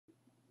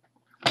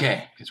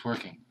Okay, it's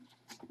working.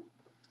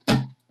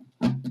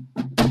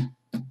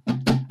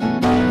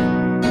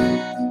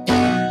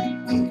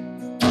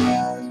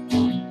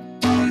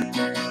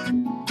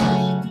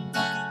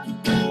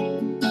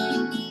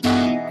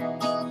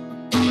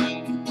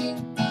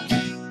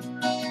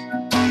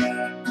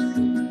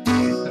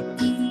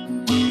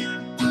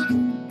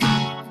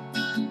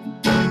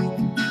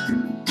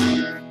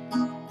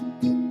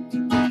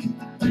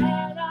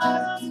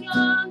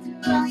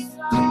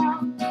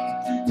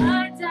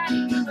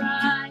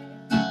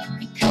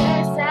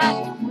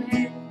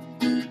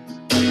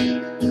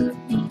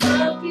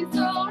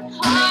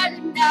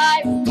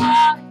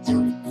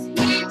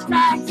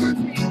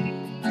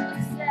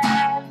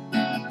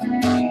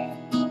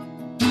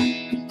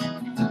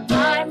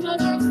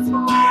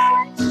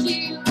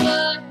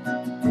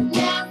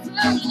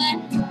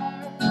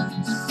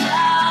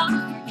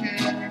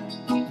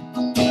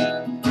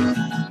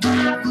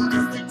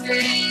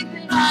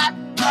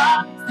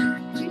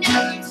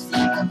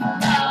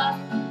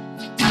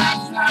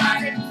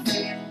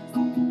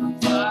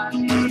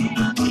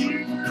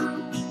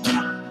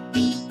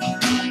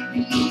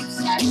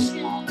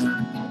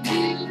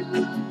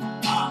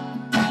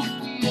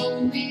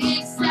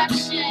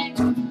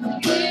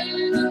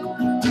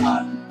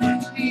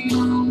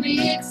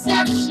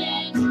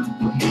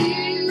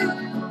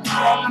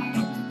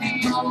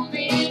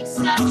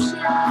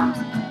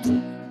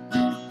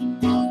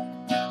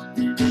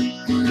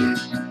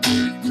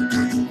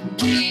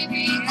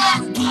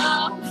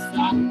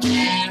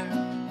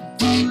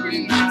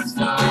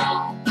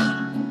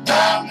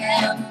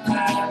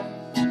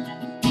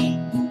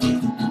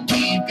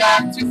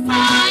 Got to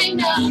find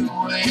a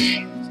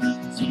way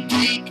to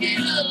make it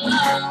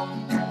alone.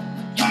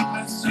 Keep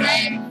a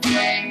straight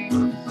face.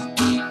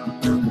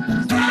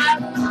 I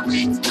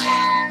always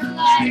feel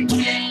like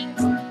this.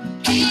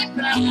 Keep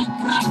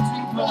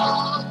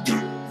uncomfortable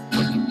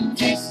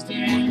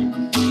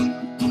distance.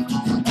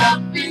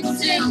 Up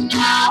until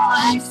now,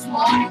 I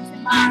swore to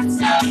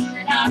myself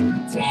that I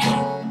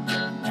pretend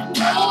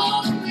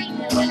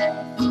loneliness.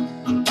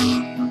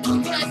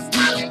 Cause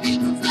now it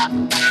means I'm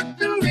not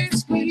the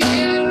risk for you.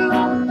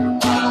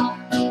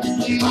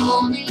 The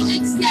only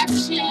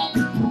exception.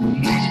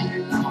 You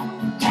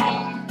are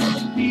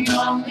the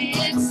only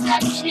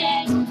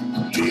exception.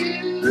 You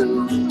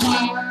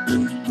are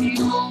the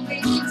only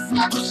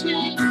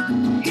exception.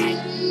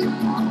 You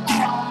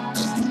are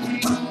the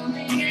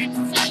only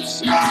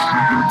exception.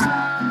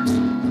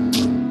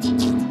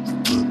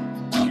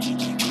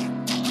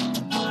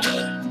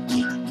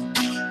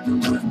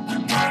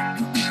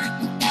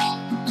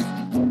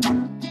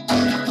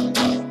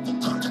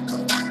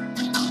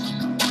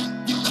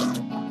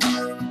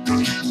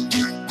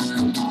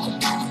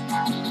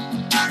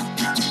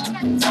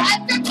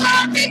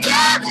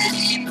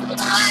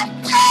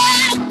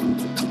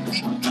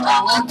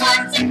 Oh,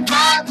 what's in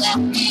front of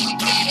me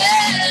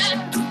here?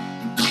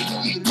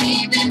 You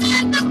leaving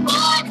in the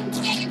morning,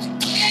 you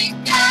can't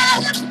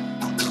get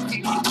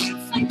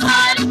some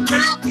kind of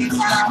proof you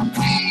don't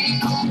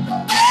feel.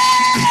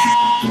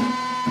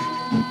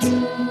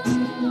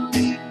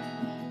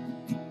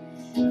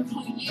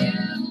 You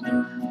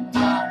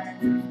are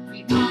the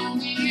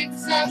only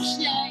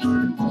exception.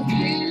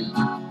 You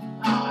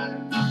are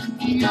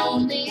the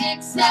only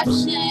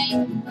exception.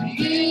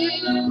 You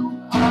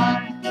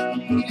are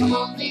the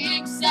only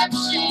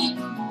exception.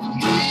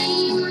 You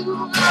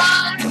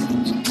are the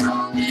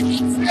only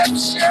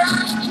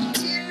exception.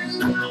 You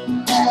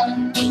are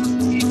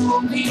the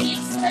only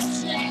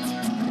exception.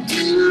 You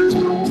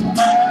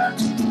are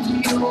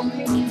the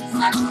only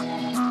exception.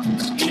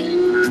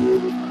 You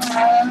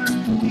are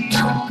the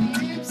only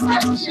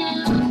exception.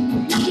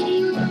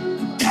 You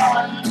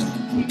are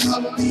the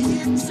only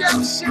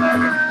exception.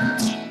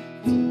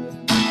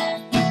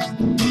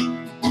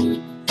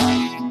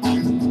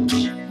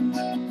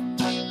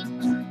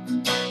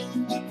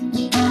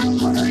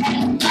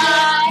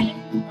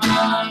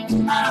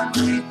 On my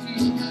way to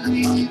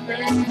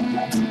believing.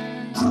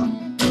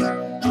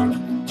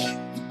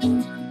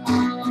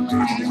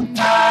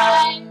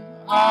 I'm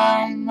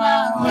on my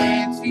way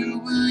to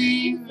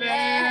believing.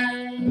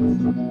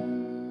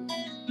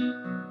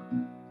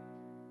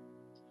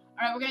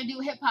 Alright, we're gonna do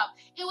hip hop.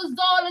 It was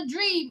all a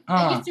dream. I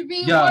used to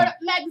read Word Up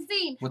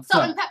magazine.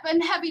 Salt and pepper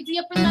and heavy tea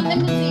up in the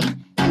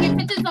limousine. Hanging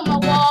pictures on my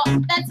wall.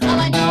 That's all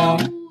I know.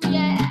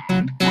 Yeah.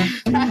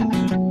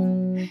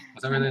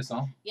 Was that really a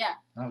song? Yeah.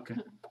 Oh, okay.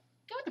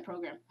 Go with the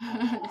program.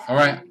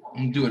 Alright, I'm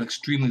gonna do an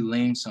extremely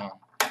lame song.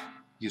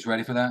 You guys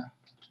ready for that?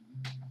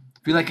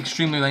 If you like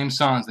extremely lame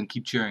songs, then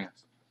keep cheering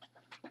us.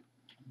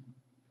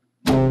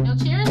 No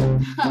cheers?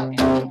 Okay.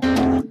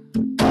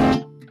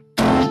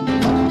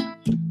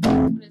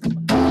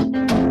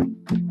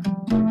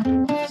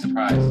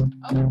 Surprise.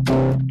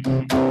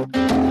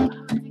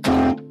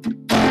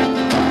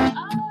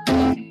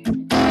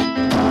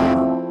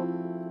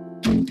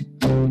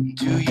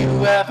 Do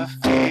you ever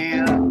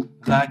feel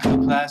like a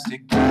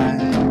plastic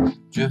bag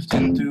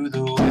drifting through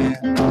the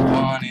wind,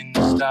 wanting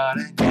to start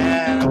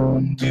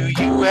again? Do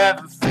you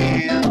ever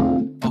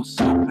feel oh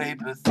so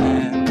paper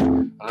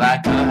thin,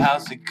 like a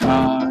house of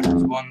cards,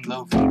 one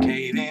blow from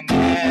caving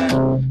in.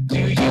 Do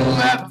you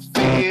ever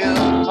feel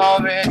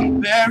already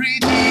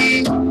buried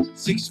deep,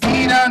 6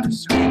 feet under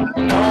screen,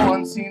 but no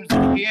one seems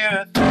to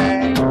hear a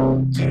thing?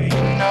 Do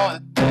you know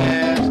that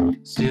there's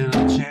still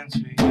a chance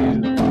for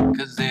you?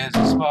 'Cause there's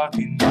a spark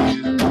in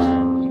you.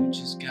 You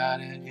just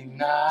gotta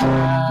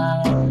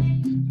ignite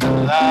the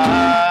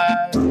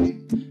light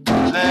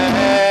and let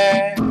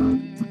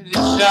it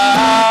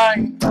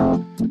shine.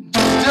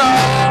 Just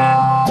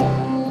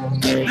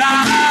don't get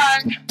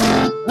blind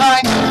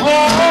like the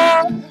 4th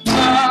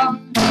of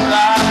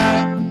July.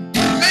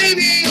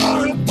 Baby,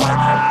 you're a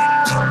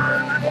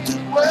firework.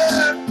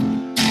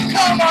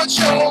 Come on,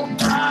 show 'em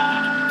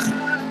right.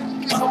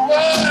 Give a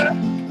word,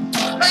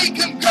 make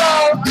 'em go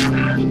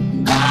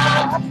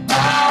ah,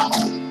 ah,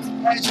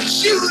 as you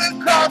shoot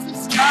across the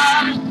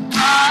sky.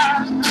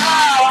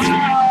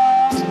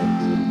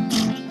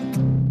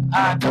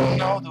 I don't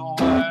know the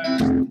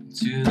words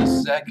to the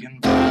second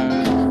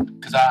verse,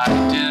 'cause I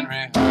didn't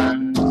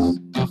rehearse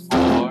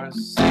before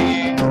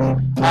singing.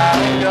 I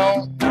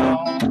don't know,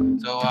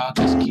 so I'll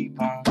just keep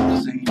on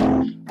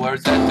singing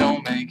words that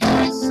don't make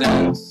any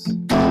sense.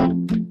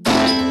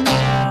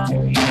 Do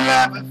you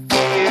ever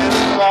feel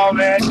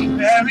already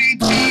very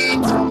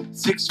deep,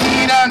 6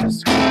 feet under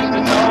screen,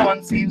 but no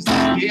one seems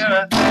to hear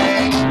a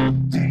thing?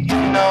 Do you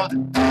know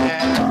that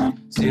there's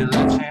still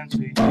a chance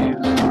for you?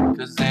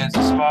 'Cause there's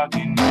a spark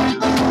in you.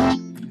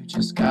 You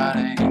just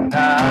gotta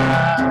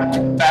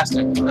ignite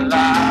faster,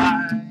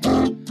 alive.